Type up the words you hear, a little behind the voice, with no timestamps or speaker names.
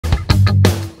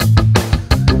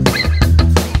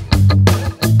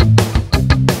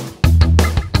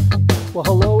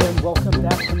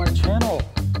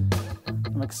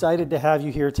excited to have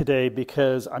you here today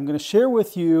because I'm going to share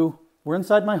with you, we're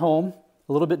inside my home,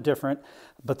 a little bit different,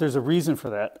 but there's a reason for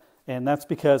that. And that's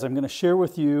because I'm going to share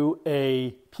with you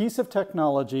a piece of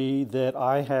technology that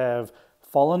I have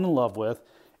fallen in love with.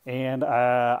 And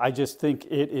I just think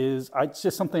it's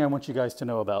just something I want you guys to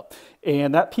know about.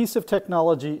 And that piece of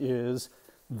technology is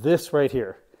this right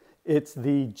here. It's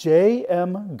the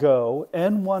JMGO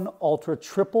N1 Ultra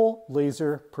Triple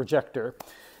Laser Projector.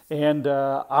 And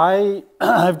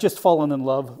I've just fallen in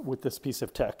love with this piece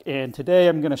of tech. And today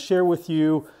I'm going to share with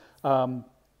you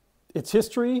its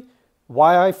history,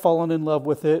 why I've fallen in love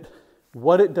with it,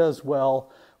 what it does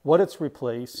well, what it's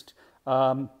replaced,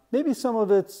 maybe some of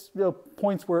its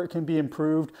points where it can be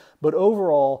improved, but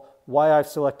overall, why I've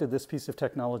selected this piece of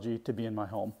technology to be in my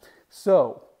home.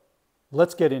 So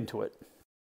let's get into it.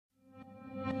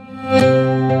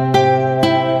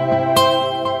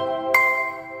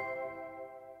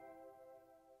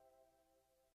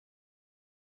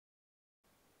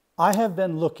 I have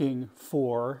been looking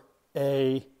for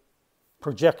a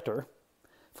projector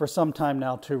for some time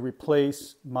now to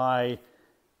replace my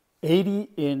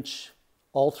 80-inch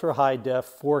ultra high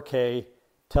def 4K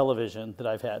television that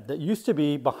I've had that used to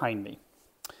be behind me.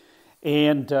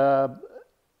 And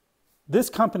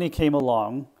this company came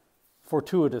along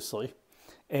fortuitously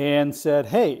and said,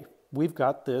 hey, we've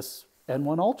got this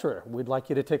N1 Ultra we'd like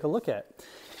you to take a look at.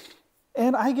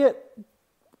 And I get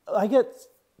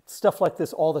stuff like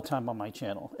this all the time on my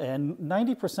channel, and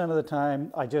 90% of the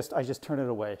time I just turn it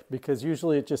away because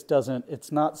usually it just doesn't, it's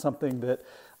not something that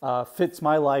fits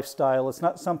my lifestyle. It's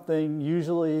not something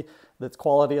usually that's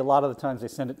quality. A lot of the times they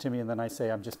send it to me and then I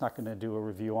say I'm just not going to do a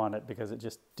review on it because it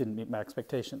just didn't meet my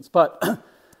expectations. But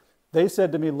they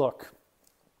said to me, look,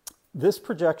 this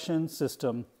projection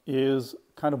system is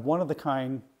kind of one of the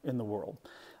kind in the world.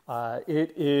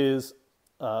 It is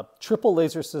a triple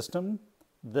laser system.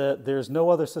 There's no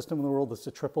other system in the world that's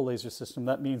a triple laser system.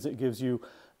 That means it gives you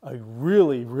a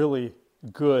really, really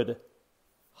good,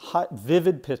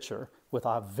 vivid picture with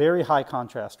a very high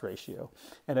contrast ratio.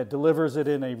 And it delivers it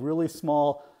in a really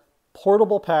small,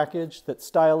 portable package that's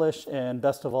stylish, and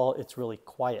best of all, it's really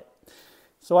quiet.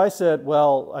 So I said,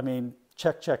 well, I mean,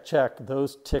 check, check, check.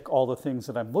 Those tick all the things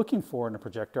that I'm looking for in a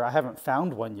projector. I haven't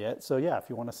found one yet. So yeah, if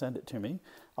you want to send it to me,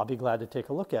 I'll be glad to take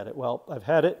a look at it. Well, I've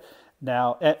had it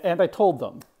now, and I told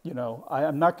them, you know,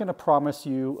 I'm not going to promise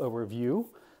you a review.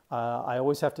 I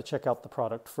always have to check out the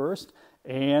product first.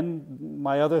 And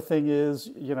my other thing is,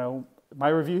 you know, my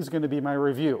review is going to be my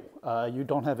review. You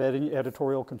don't have any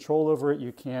editorial control over it.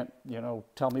 You can't, you know,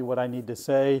 tell me what I need to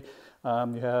say.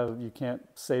 You can't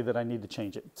say that I need to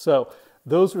change it. So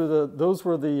those were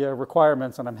the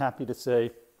requirements, and I'm happy to say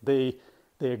they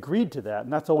agreed to that.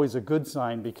 And that's always a good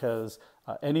sign because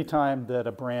anytime that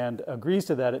a brand agrees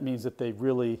to that, it means that they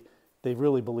really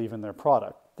believe in their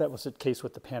product. That was the case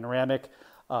with the Panoramic,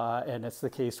 and it's the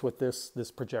case with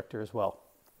this projector as well.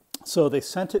 So they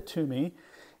sent it to me,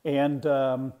 and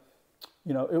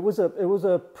you know, it was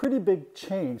a pretty big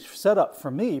change setup for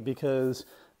me because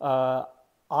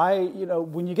you know,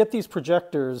 when you get these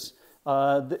projectors,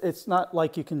 it's not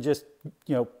like you can just,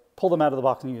 you know, pull them out of the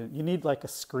box and you need like a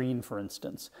screen, for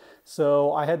instance.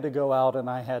 So I had to go out and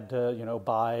I had to, you know,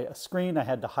 buy a screen. I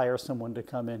had to hire someone to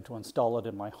come in to install it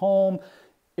in my home.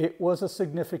 It was a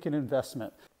significant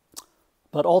investment.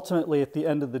 But ultimately, at the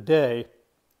end of the day,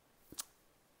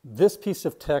 this piece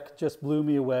of tech just blew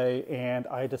me away, and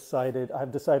I've decided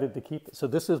to keep it. So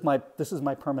this is my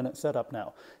permanent setup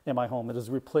now in my home. It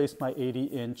has replaced my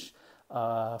 80-inch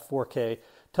 4K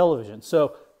television.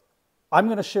 So I'm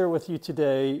going to share with you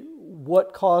today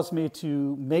what caused me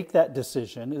to make that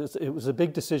decision. It was a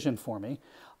big decision for me.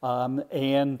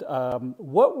 And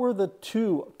what were the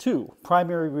two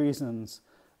primary reasons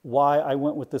why I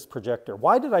went with this projector?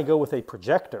 Why did I go with a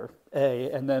projector, A,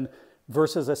 and then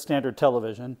versus a standard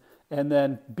television? And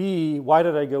then B, why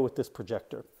did I go with this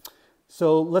projector?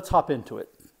 So let's hop into it.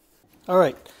 All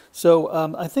right.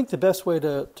 So I think the best way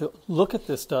to look at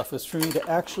this stuff is for me to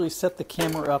actually set the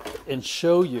camera up and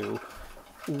show you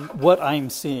what I'm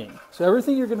seeing. So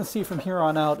everything you're going to see from here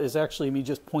on out is actually me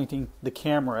just pointing the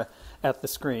camera at the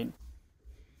screen.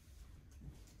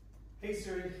 Hey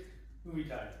Siri, movie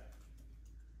time.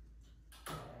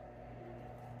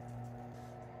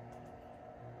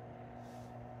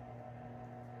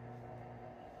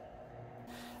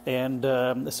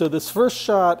 And so this first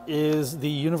shot is the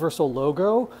Universal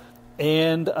logo,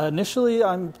 and initially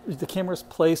the camera's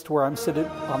placed where I'm sitting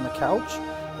on the couch,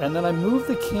 and then I move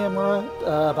the camera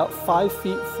about 5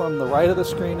 feet from the right of the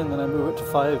screen, and then I move it to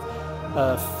 5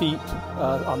 feet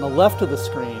on the left of the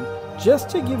screen, just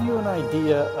to give you an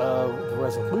idea of the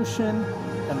resolution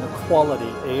and the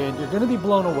quality, and you're going to be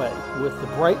blown away with the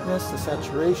brightness, the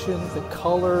saturation, the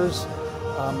colors,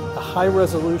 the high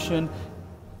resolution.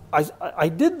 I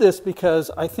did this because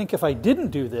I think if I didn't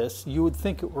do this, you would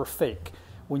think it were fake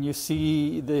when you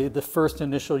see the first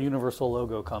initial Universal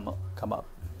logo come up.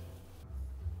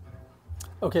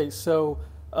 Okay, so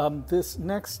this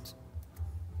next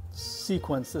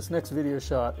sequence, this next video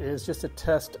shot is just a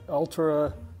test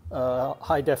ultra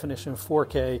high definition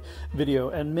 4K video,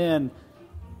 and man,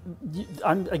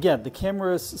 again, the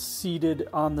camera is seated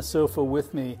on the sofa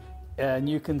with me, and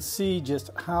you can see just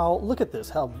how, look at this,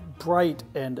 how bright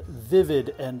and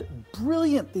vivid and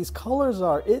brilliant these colors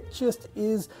are. It just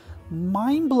is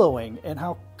mind-blowing, and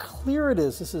how clear it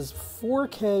is. This is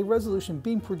 4K resolution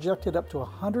being projected up to a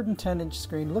 110-inch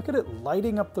screen. Look at it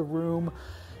lighting up the room.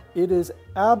 It is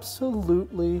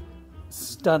absolutely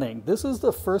stunning. This is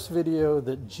the first video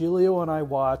that Giulio and I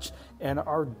watched, and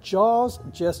our jaws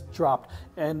just dropped.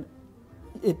 And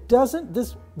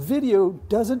this video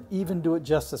doesn't even do it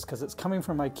justice because it's coming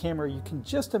from my camera. You can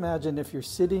just imagine if you're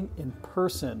sitting in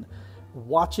person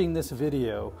watching this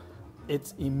video.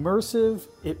 It's immersive.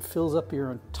 It fills up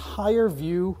your entire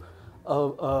view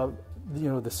of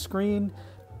the screen.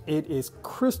 It is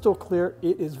crystal clear.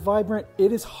 It is vibrant.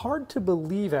 It is hard to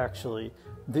believe, actually,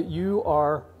 that you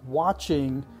are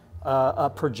watching a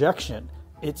projection.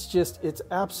 It's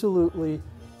absolutely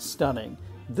stunning.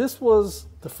 This was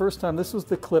the first time, this was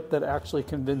the clip that actually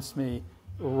convinced me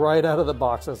right out of the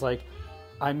box. I was like,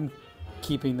 I'm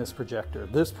keeping this projector.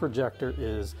 This projector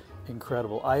is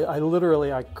incredible. I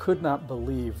literally could not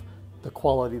believe the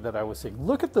quality that I was seeing.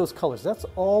 Look at those colors. That's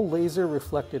all laser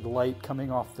reflected light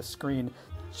coming off the screen,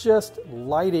 just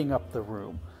lighting up the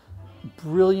room.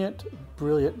 Brilliant,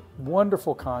 brilliant,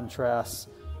 wonderful contrasts,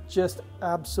 just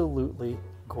absolutely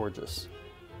gorgeous.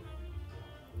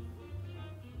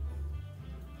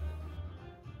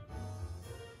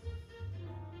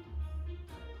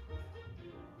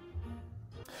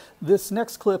 This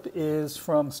next clip is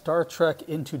from Star Trek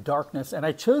Into Darkness, and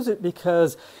I chose it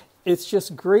because it's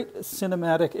just great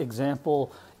cinematic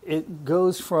example. It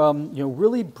goes from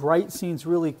really bright scenes,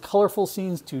 really colorful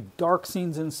scenes, to dark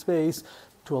scenes in space,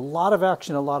 to a lot of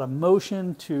action, a lot of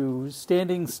motion, to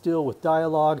standing still with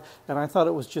dialogue, and I thought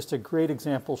it was just a great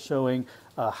example showing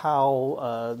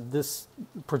how this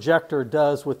projector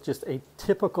does with just a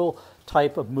typical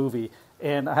type of movie.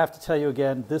 And I have to tell you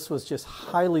again, this was just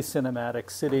highly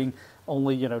cinematic, sitting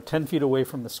only 10 feet away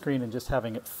from the screen and just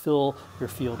having it fill your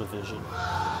field of vision.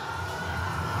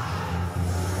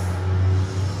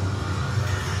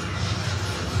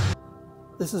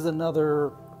 This is an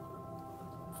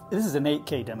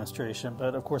 8K demonstration,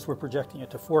 but of course we're projecting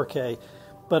it to 4K.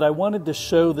 But I wanted to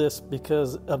show this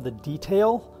because of the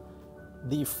detail,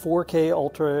 the 4K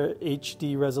Ultra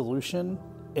HD resolution,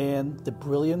 and the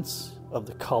brilliance of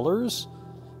the colors,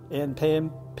 and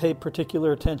pay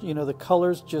particular attention. The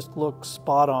colors just look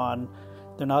spot on.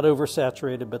 They're not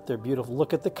oversaturated, but they're beautiful.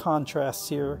 Look at the contrasts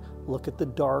here. Look at the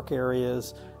dark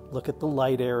areas. Look at the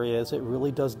light areas. It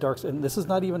really does dark. And this is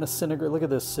not even a Cinegray. Look at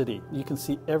this city. You can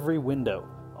see every window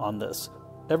on this.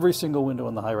 Every single window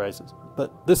in the high rises.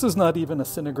 But this is not even a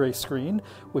Cinegray screen,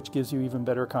 which gives you even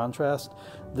better contrast.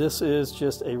 This is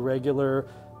just a regular,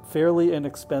 fairly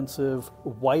inexpensive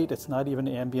white. It's not even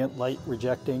ambient light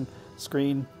rejecting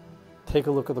screen. Take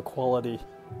a look at the quality.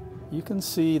 You can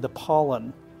see the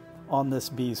pollen on this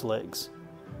bee's legs.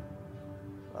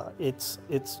 It's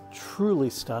truly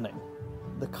stunning.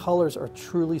 The colors are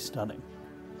truly stunning.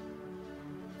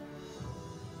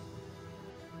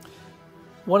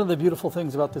 One of the beautiful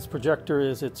things about this projector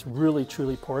is it's really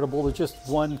truly portable. There's just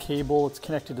one cable. It's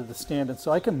connected to the stand, and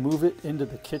so I can move it into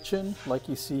the kitchen like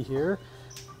you see here.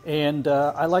 And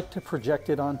I like to project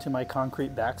it onto my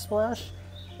concrete backsplash,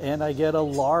 and I get a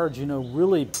large,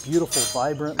 really beautiful,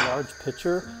 vibrant, large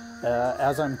picture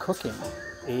as I'm cooking.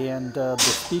 And the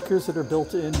speakers that are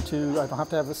built into, I don't have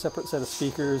to have a separate set of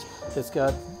speakers. It's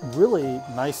got really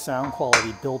nice sound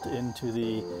quality built into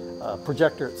the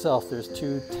projector itself. There's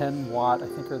two 10-watt, I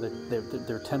think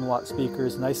they're 10-watt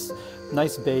speakers.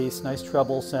 Nice bass, nice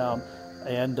treble sound,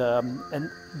 and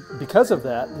because of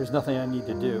that, there's nothing I need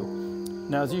to do.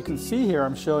 Now, as you can see here,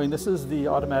 I'm showing, this is the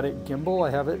automatic gimbal.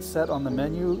 I have it set on the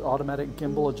menu, automatic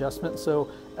gimbal adjustment. So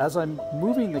as I'm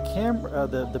moving the camera,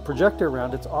 the projector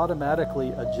around, it's automatically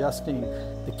adjusting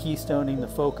the keystoning, the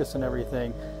focus, and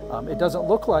everything. It doesn't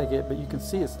look like it, but you can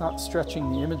see it's not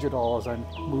stretching the image at all as I'm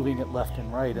moving it left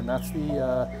and right, and that's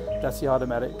the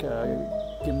automatic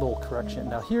gimbal correction.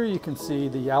 Now here you can see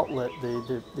the outlet,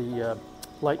 the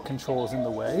light control is in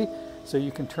the way. So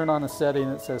you can turn on a setting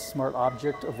that says Smart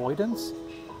Object Avoidance.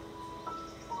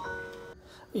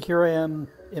 Here I am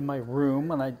in my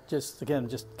room, and I just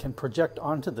can project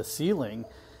onto the ceiling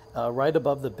right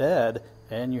above the bed,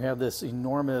 and you have this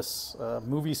enormous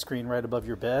movie screen right above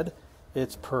your bed.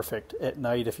 It's perfect at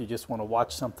night if you just want to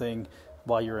watch something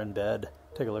while you're in bed.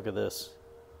 Take a look at this.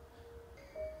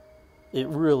 It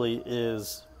really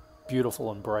is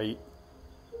beautiful and bright.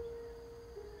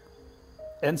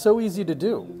 And so easy to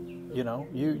do. You know,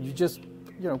 you just,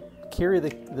 carry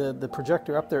the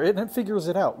projector up there, and it figures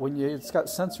it out. It's got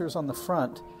sensors on the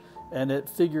front, and it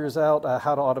figures out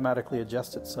how to automatically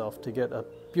adjust itself to get a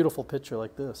beautiful picture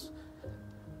like this.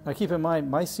 Now keep in mind,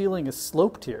 my ceiling is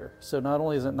sloped here, so not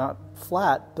only is it not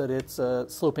flat, but it's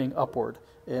sloping upward,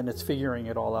 and it's figuring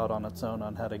it all out on its own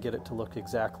on how to get it to look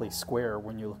exactly square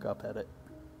when you look up at it.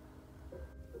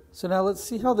 So now let's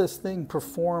see how this thing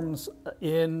performs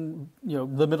in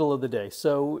the middle of the day.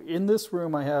 So in this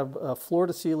room I have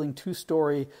floor-to-ceiling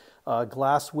 2-story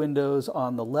glass windows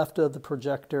on the left of the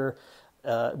projector,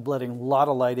 letting a lot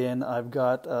of light in. I've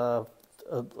got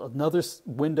another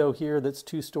window here that's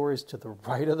 2 stories to the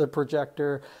right of the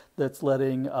projector that's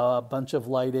letting a bunch of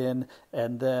light in,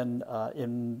 and then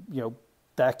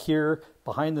back here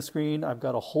behind the screen I've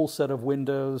got a whole set of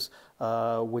windows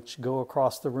which go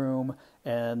across the room,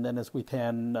 and then as we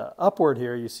pan upward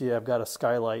here you see I've got a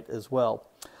skylight as well.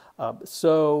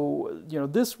 So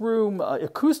this room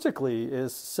acoustically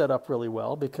is set up really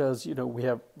well because we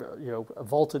have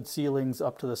vaulted ceilings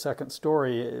up to the 2nd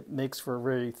story. It makes for a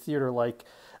very theater-like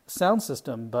sound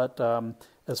system, but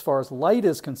as far as light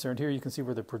is concerned, here you can see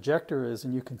where the projector is,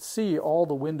 and you can see all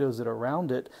the windows that are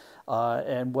around it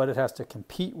and what it has to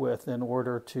compete with in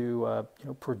order to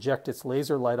project its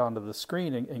laser light onto the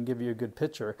screen and give you a good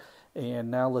picture.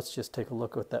 And now let's just take a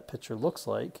look at what that picture looks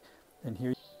like. And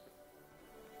here,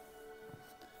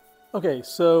 okay,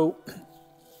 so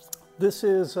this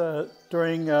is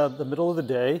during the middle of the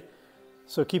day.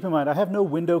 So keep in mind, I have no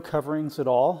window coverings at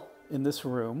all in this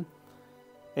room.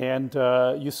 And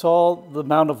you saw the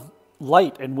amount of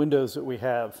light and windows that we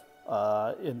have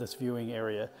in this viewing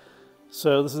area.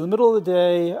 So this is the middle of the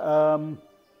day,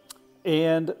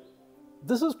 and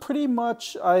this is pretty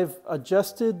much, I've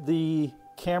adjusted the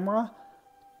camera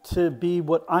to be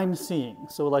what I'm seeing.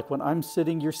 So like when I'm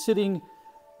sitting, you're sitting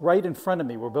right in front of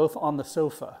me. We're both on the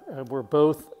sofa. We're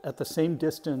both at the same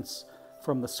distance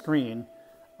from the screen.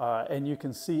 And you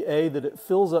can see, A, that it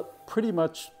fills up pretty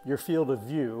much your field of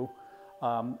view.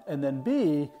 And then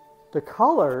B, the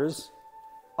colors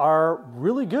are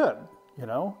really good,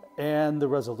 and the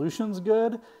resolution's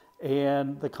good,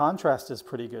 and the contrast is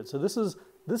pretty good. So this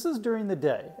is during the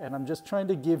day, and I'm just trying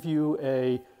to give you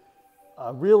a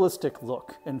realistic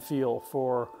look and feel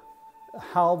for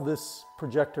how this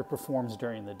projector performs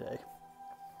during the day.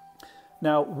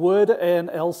 Now, would an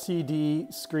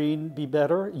LCD screen be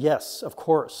better? Yes, of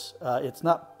course. It's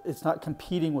not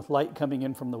competing with light coming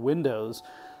in from the windows.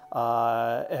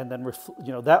 And then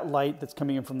that light that's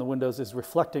coming in from the windows is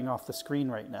reflecting off the screen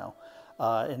right now,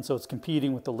 and so it's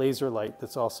competing with the laser light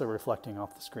that's also reflecting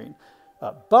off the screen.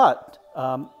 But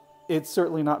it's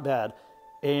certainly not bad.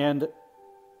 And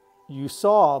you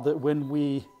saw that when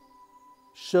we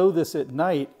show this at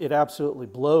night, it absolutely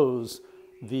blows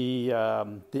the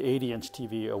 80-inch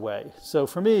TV away. So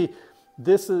for me,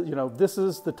 this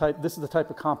is the type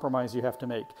of compromise you have to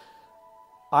make.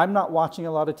 I'm not watching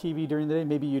a lot of TV during the day.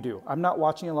 Maybe you do. I'm not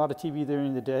watching a lot of TV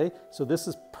during the day, so this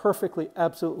is perfectly,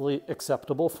 absolutely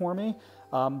acceptable for me.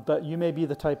 But you may be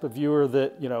the type of viewer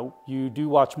that, you do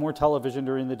watch more television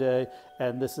during the day,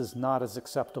 and this is not as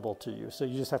acceptable to you. So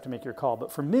you just have to make your call.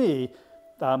 But for me,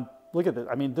 look at this.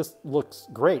 I mean, this looks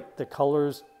great. The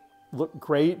colors look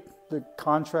great. The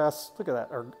contrasts, look at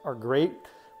that, are great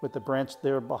with the branch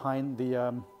there behind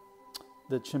the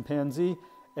chimpanzee.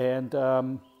 And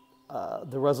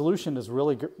the resolution is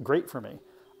really great for me.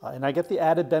 And I get the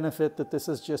added benefit that this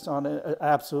is just on an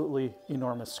absolutely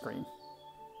enormous screen.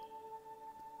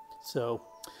 So,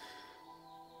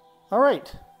 all right.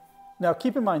 Now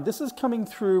keep in mind, this is coming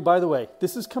through, by the way,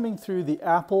 this is coming through the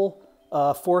Apple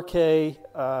 4K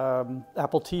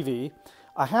Apple TV.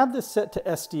 I have this set to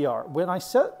SDR. When I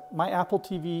set my Apple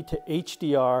TV to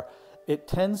HDR, it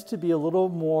tends to be a little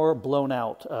more blown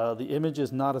out. The image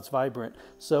is not as vibrant.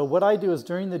 So what I do is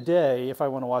during the day, if I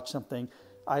want to watch something,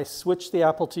 I switch the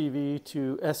Apple TV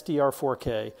to SDR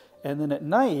 4K. And then at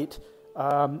night,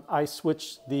 I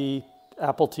switch the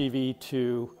Apple TV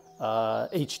to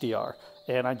HDR.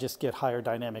 And I just get higher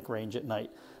dynamic range at night.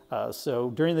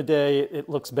 So during the day, it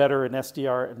looks better in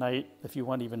SDR. At night, if you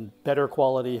want even better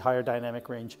quality, higher dynamic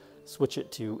range, switch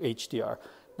it to HDR.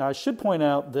 Now, I should point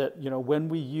out that, when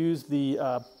we use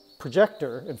the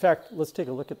projector, in fact, let's take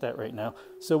a look at that right now.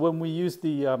 So when we use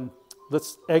the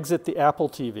let's exit the Apple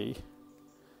TV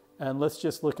and let's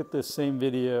just look at this same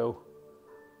video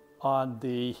on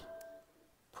the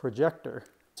projector.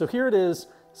 So here it is,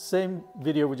 same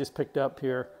video we just picked up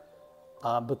here,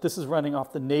 but this is running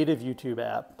off the native YouTube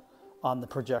app on the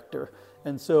projector.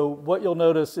 And so what you'll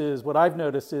notice is, what I've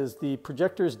noticed is the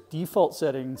projector's default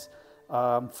settings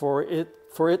for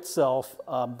itself,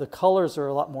 the colors are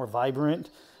a lot more vibrant,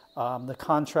 the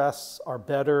contrasts are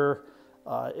better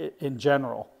in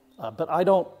general. But I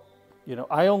don't,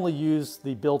 I only use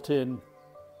the built-in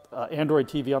Android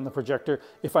TV on the projector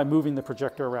if I'm moving the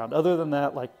projector around. Other than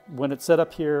that, like when it's set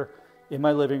up here in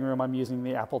my living room, I'm using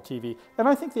the Apple TV. And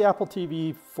I think the Apple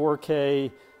TV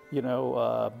 4K,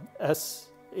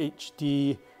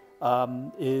 SHD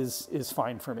is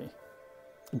fine for me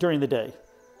during the day.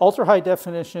 Ultra high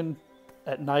definition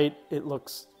at night, it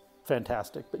looks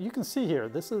fantastic. But you can see here,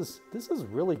 this is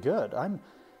really good.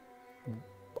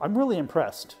 I'm really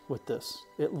impressed with this.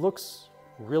 It looks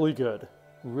really good,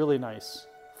 really nice.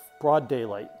 Broad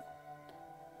daylight.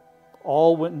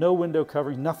 No window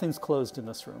covering, nothing's closed in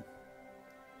this room.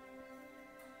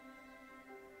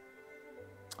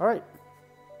 All right.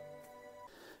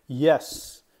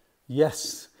 Yes.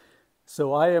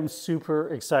 So I am super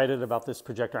excited about this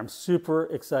projector. I'm super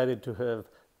excited to have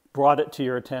brought it to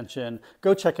your attention.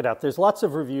 Go check it out. There's lots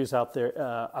of reviews out there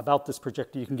about this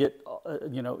projector. You can get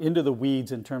into the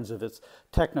weeds in terms of its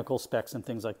technical specs and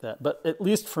things like that. But at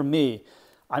least for me,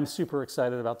 I'm super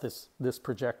excited about this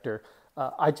projector.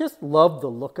 I just love the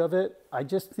look of it. I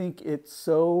just think it's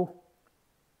so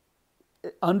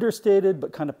understated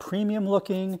but kind of premium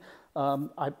looking.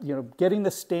 Getting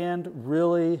the stand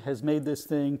really has made this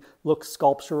thing look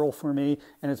sculptural for me,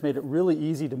 and it's made it really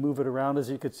easy to move it around. As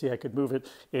you could see, I could move it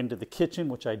into the kitchen,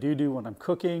 which I do when I'm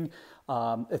cooking.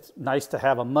 It's nice to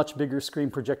have a much bigger screen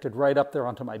projected right up there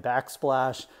onto my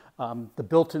backsplash. The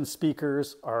built-in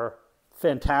speakers are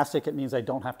fantastic. It means I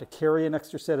don't have to carry an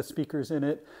extra set of speakers in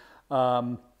it.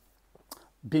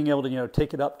 Being able to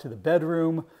take it up to the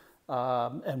bedroom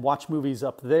and watch movies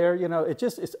up there,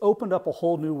 it's opened up a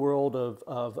whole new world of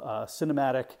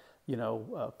cinematic,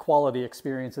 quality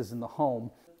experiences in the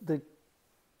home. The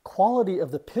quality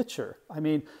of the picture, I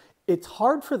mean, it's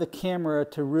hard for the camera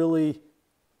to really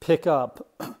pick up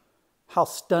how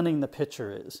stunning the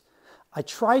picture is. I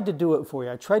tried to do it for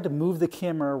you. I tried to move the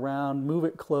camera around, move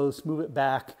it close, move it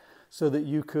back so that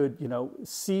you could,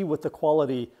 see what the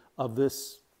quality of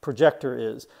this projector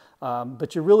is.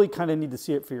 But you really kind of need to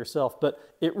see it for yourself. But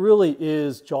it really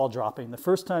is jaw-dropping. The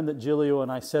first time that Gilio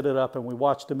and I set it up and we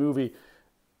watched a movie,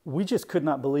 we just could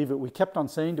not believe it. We kept on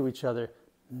saying to each other,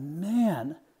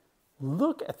 man,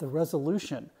 look at the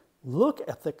resolution. Look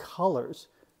at the colors.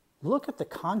 Look at the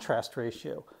contrast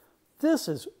ratio. This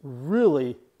is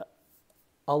really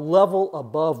a level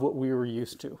above what we were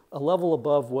used to, a level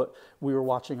above what we were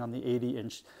watching on the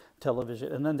 80-inch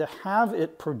television. And then to have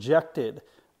it projected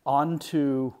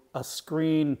onto a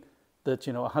screen that's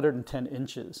 110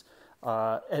 inches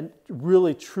and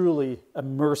really truly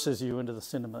immerses you into the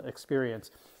cinema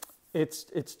experience,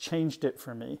 it's changed it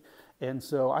for me. And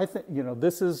so I think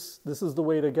this is the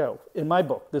way to go. In my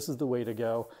book, this is the way to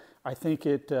go. I think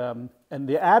it and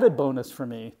the added bonus for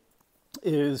me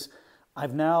is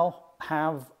I've now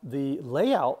have the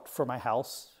layout for my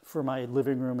house, for my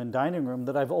living room and dining room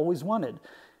that I've always wanted.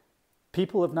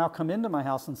 People have now come into my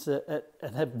house and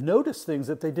have noticed things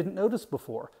that they didn't notice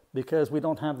before because we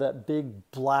don't have that big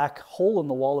black hole in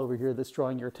the wall over here that's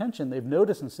drawing your attention. They've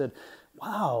noticed and said,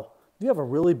 wow, you have a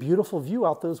really beautiful view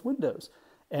out those windows.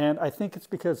 And I think it's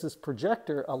because this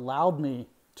projector allowed me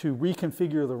to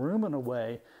reconfigure the room in a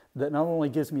way that not only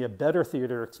gives me a better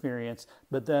theater experience,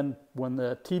 but then when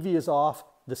the TV is off,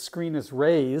 the screen is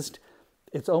raised,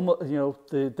 it's almost,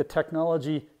 the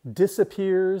technology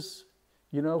disappears,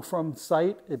 from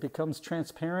sight. It becomes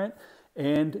transparent,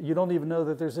 and you don't even know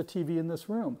that there's a TV in this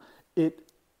room.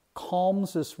 It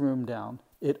calms this room down.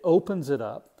 It opens it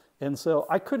up. And so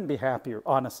I couldn't be happier,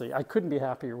 honestly. I couldn't be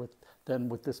happier than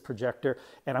with this projector.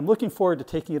 And I'm looking forward to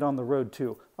taking it on the road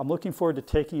too. I'm looking forward to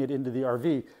taking it into the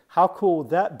RV. How cool would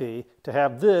that be to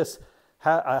have this,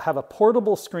 have a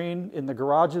portable screen in the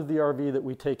garage of the RV that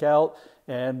we take out,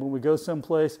 and when we go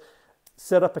someplace,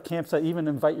 set up a campsite, even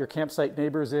invite your campsite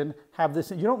neighbors in, have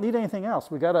this. You don't need anything else.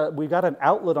 We got an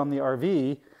outlet on the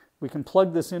RV. We can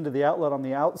plug this into the outlet on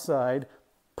the outside,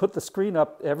 put the screen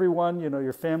up. Everyone,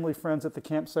 your family, friends at the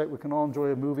campsite, we can all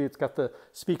enjoy a movie. It's got the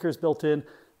speakers built in.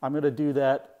 I'm going to do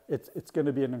that. It's going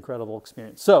to be an incredible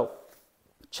experience. So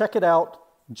check it out.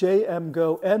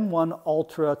 JMGO N1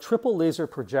 Ultra Triple Laser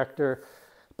Projector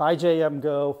by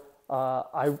JMGO.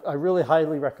 I really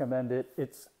highly recommend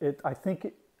it. I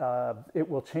think it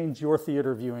will change your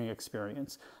theater viewing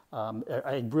experience.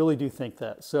 I really do think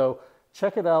that. So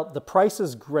check it out. The price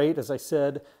is great, as I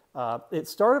said. It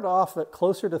started off at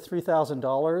closer to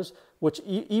 $3,000, which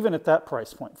even at that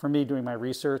price point, for me doing my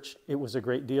research, it was a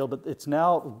great deal, but it's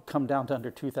now come down to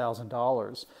under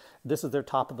 $2,000. This is their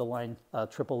top of the line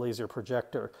triple laser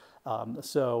projector.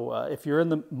 So if you're in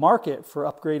the market for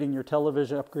upgrading your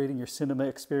television, upgrading your cinema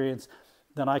experience,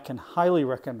 then I can highly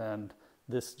recommend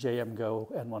this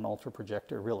JMGO N1 Ultra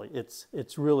projector. Really,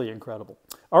 it's really incredible.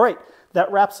 All right,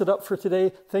 that wraps it up for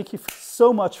today. Thank you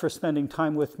so much for spending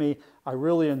time with me. I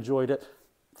really enjoyed it.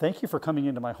 Thank you for coming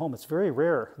into my home. It's very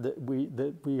rare that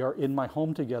we are in my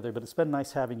home together, but it's been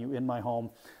nice having you in my home.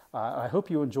 I hope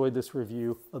you enjoyed this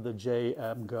review of the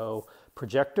JMGO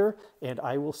projector, and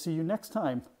I will see you next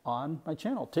time on my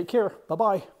channel. Take care.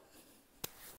 Bye-bye.